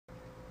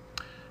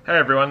Hey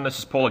everyone, this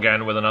is Paul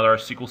again with another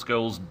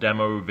SQLskills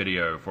demo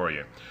video for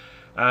you.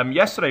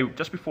 Yesterday,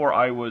 just before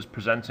I was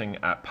presenting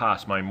at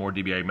PASS, my More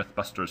DBA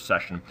Mythbusters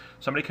session,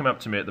 somebody came up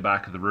to me at the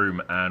back of the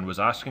room and was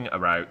asking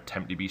about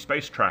tempdb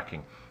space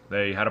tracking.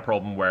 They had a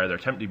problem where their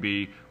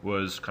tempdb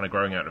was kind of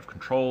growing out of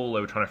control.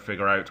 They were trying to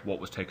figure out what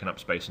was taking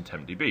up space in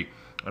tempdb.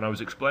 And I was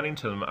explaining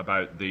to them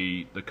about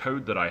the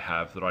code that I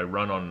have that I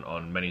run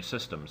on many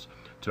systems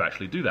to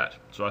actually do that.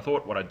 So I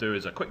thought what I'd do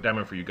is a quick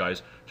demo for you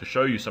guys to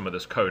show you some of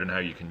this code and how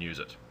you can use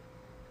it.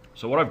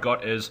 So what I've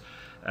got is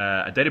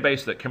a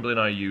database that Kimberly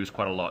and I use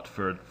quite a lot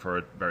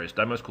for various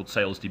demos called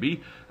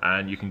SalesDB,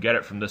 and you can get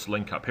it from this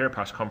link up here,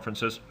 past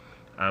conferences.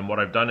 And what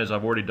I've done is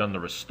I've already done the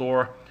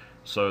restore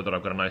so that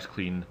I've got a nice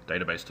clean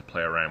database to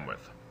play around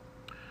with.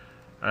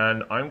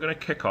 And I'm going to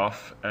kick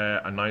off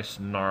a nice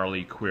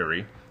gnarly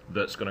query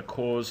that's going to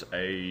cause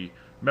a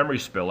memory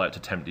spill out to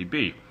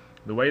tempdb.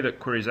 The way that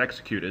queries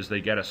execute is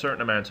they get a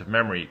certain amount of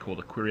memory called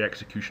a query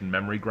execution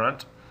memory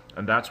grant,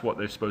 and that's what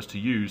they're supposed to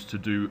use to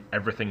do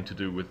everything to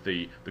do with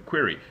the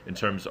query in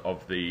terms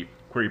of the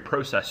query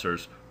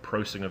processor's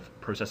processing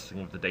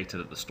of the data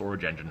that the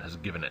storage engine has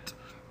given it.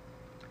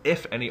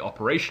 If any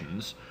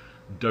operations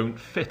don't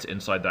fit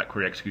inside that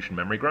query execution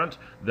memory grant,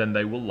 then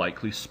they will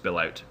likely spill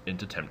out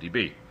into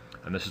tempdb,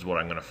 and this is what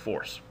I'm going to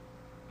force.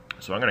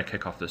 So I'm going to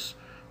kick off this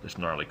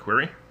gnarly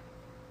query.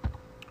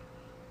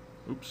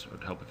 Oops, it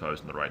would help if I was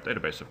in the right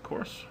database, of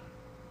course.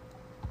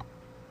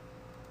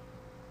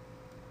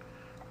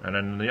 And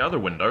then in the other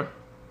window,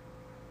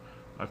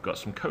 I've got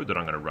some code that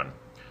I'm going to run.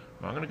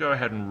 Well, I'm going to go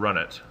ahead and run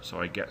it so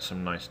I get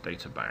some nice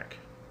data back,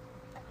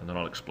 and then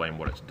I'll explain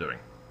what it's doing.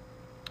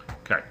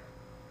 Okay.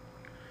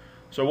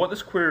 So what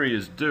this query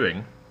is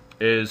doing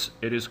is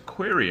it is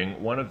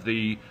querying one of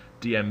the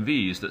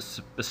DMVs that's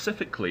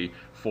specifically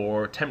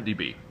for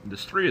tempdb.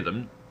 There's three of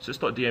them: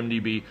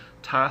 sys.dmdb,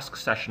 task,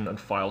 session, and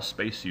file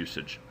space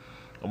usage.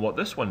 And what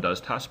this one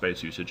does, task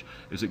space usage,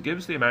 is it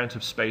gives the amount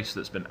of space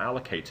that's been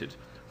allocated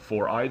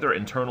for either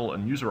internal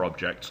and user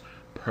objects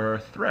per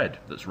thread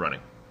that's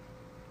running.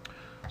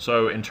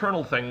 So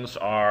internal things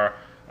are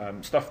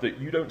stuff that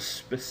you don't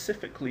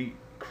specifically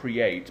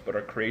create but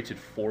are created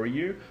for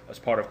you as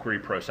part of query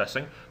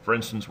processing. For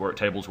instance, work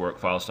tables, work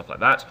files, stuff like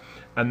that.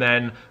 And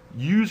then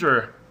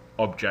user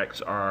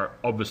objects are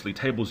obviously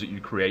tables that you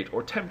create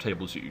or temp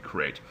tables that you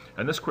create,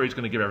 and this query is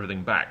going to give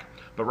everything back.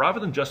 But rather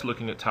than just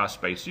looking at task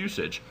space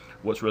usage,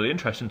 what's really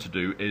interesting to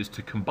do is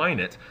to combine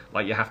it,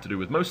 like you have to do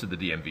with most of the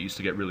DMVs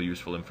to get really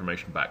useful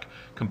information back.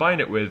 Combine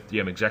it with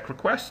DMExec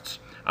requests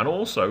and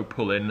also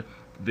pull in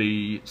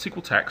the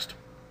SQL text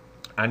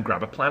and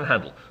grab a plan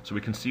handle so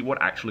we can see what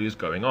actually is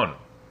going on.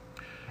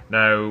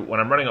 Now, when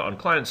I'm running it on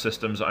client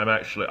systems, I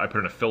put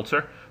in a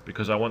filter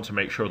because I want to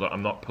make sure that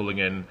I'm not pulling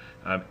in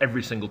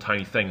every single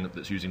tiny thing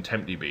that's using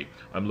tempdb.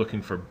 I'm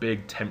looking for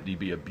big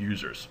tempdb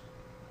abusers.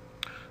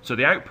 So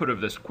the output of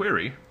this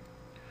query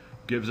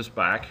gives us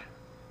back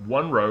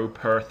one row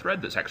per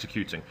thread that's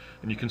executing.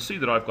 And you can see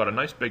that I've got a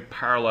nice big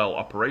parallel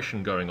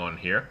operation going on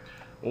here.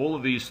 All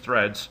of these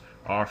threads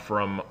are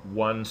from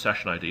one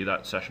session ID,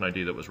 that session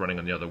ID that was running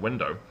in the other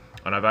window.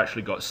 And I've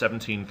actually got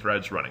 17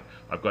 threads running.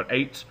 I've got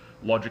 8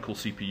 logical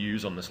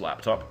CPUs on this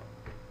laptop.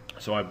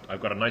 So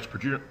I've got a nice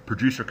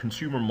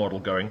producer-consumer model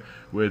going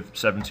with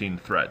 17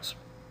 threads.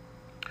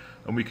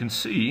 And we can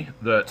see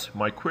that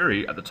my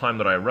query at the time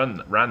that I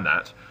ran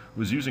that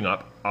was using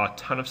up a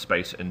ton of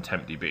space in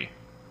tempdb.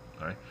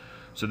 Right?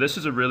 So this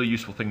is a really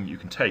useful thing that you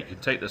can take. You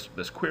can take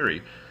this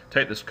query,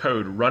 take this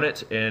code, run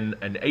it in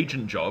an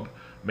agent job,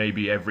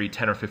 maybe every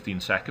 10 or 15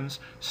 seconds,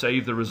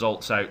 save the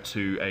results out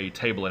to a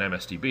table in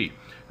MSDB,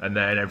 and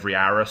then every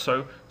hour or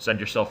so, send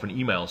yourself an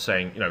email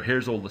saying,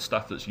 here's all the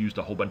stuff that's used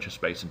a whole bunch of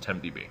space in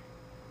tempdb.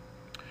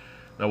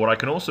 Now what I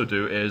can also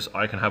do is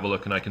I can have a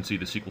look and I can see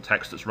the SQL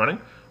text that's running,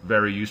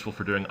 very useful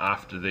for doing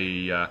after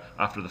the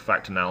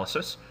fact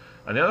analysis.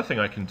 And the other thing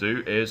I can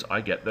do is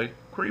I get the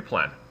query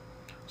plan.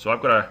 So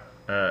I've got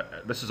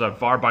this is a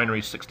var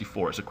binary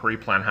 64, it's a query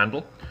plan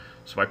handle.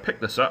 So if I pick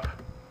this up,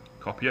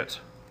 copy it,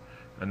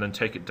 and then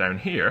take it down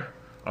here,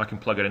 I can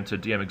plug it into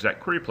DMExec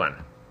query plan.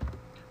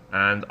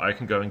 And I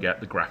can go and get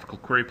the graphical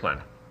query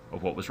plan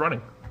of what was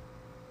running.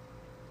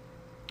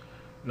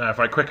 Now if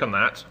I click on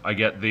that, I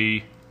get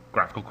the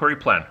graphical query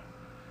plan.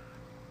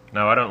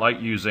 Now I don't like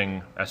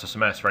using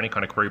SSMS for any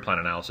kind of query plan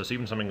analysis,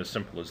 even something as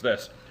simple as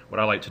this. What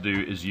I like to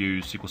do is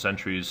use SQL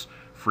Sentry's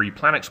free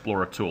Plan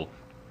Explorer tool.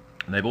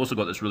 And they've also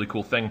got this really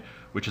cool thing,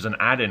 which is an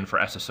add-in for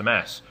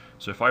SSMS.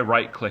 So if I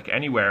right-click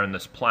anywhere in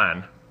this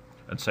plan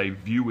and say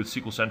View with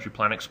SQL Sentry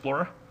Plan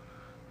Explorer,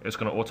 it's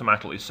going to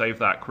automatically save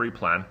that query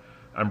plan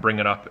and bring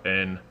it up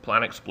in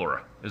Plan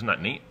Explorer. Isn't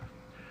that neat?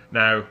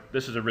 Now,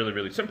 this is a really,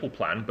 really simple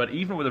plan, but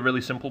even with a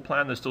really simple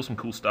plan, there's still some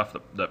cool stuff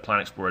that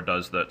Plan Explorer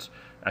does that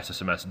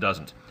SSMS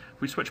doesn't.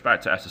 If we switch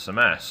back to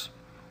SSMS,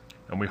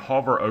 and we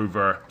hover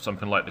over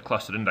something like the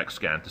clustered index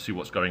scan to see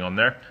what's going on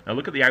there, now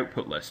look at the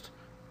output list.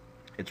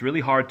 it's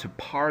really hard to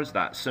parse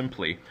that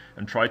simply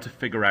and try to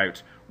figure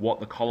out what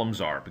the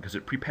columns are, because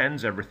it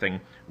prepends everything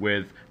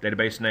with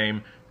database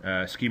name,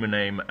 schema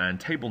name, and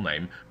table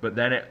name, but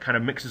then it kind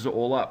of mixes it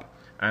all up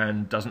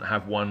and doesn't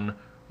have one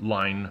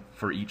line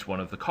for each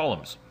one of the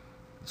columns.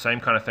 The same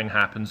kind of thing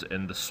happens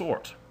in the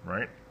sort,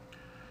 right?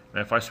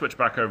 Now if I switch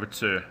back over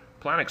to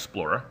Plan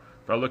Explorer,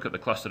 if I look at the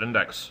clustered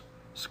index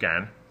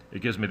scan,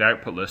 it gives me the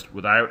output list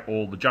without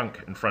all the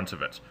junk in front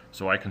of it.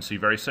 So I can see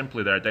very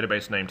simply there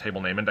database name,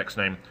 table name, index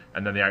name,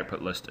 and then the output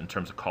list in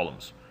terms of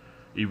columns.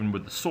 Even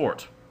with the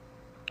sort,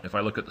 if I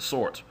look at the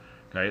sort,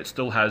 okay, it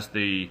still has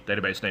the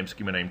database name,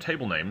 schema name,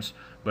 table names,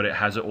 but it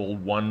has it all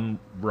one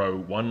row,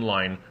 one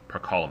line per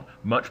column.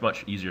 Much,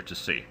 much easier to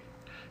see.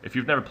 If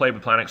you've never played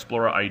with Plan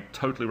Explorer, I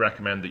totally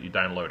recommend that you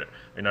download it.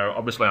 You know,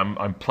 obviously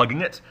I'm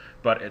plugging it,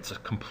 but it's a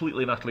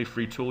completely and utterly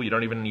free tool. You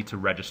don't even need to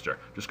register.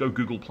 Just go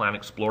Google Plan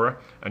Explorer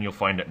and you'll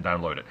find it and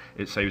download it.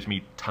 It saves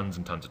me tons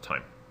and tons of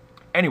time.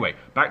 Anyway,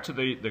 back to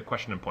the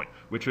question and point,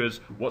 which is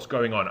what's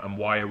going on and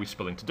why are we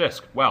spilling to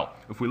disk? Well,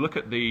 if we look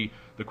at the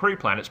query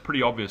plan, it's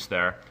pretty obvious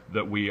there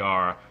that we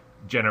are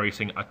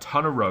generating a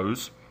ton of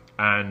rows,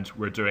 and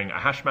we're doing a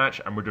hash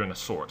match and we're doing a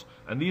sort.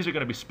 And these are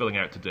going to be spilling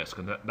out to disk,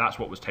 and that's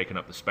what was taking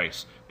up the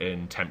space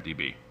in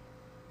tempdb.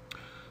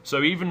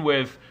 So even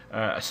with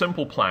a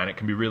simple plan, it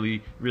can be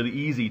really, really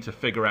easy to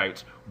figure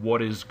out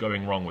what is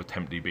going wrong with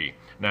tempdb.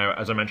 Now,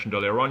 as I mentioned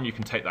earlier on, you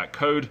can take that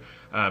code,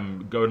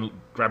 go and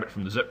grab it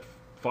from the zip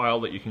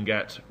file that you can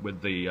get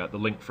with the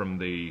link from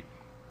the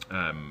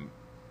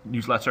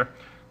newsletter,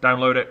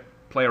 download it,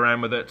 play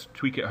around with it,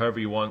 tweak it however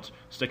you want,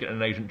 stick it in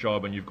an agent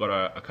job, and you've got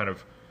a kind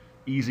of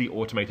easy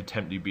automated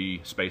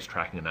tempdb space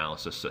tracking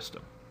analysis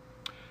system.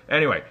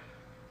 Anyway,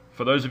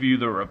 for those of you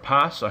that were at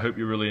PASS, I hope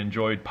you really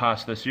enjoyed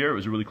PASS this year. It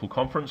was a really cool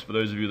conference. For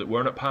those of you that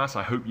weren't at PASS,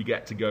 I hope you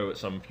get to go at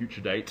some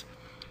future date.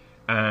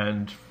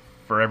 And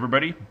for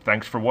everybody,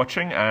 thanks for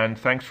watching, and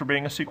thanks for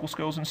being a SQL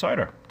Skills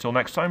Insider. Till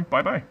next time,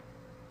 bye-bye.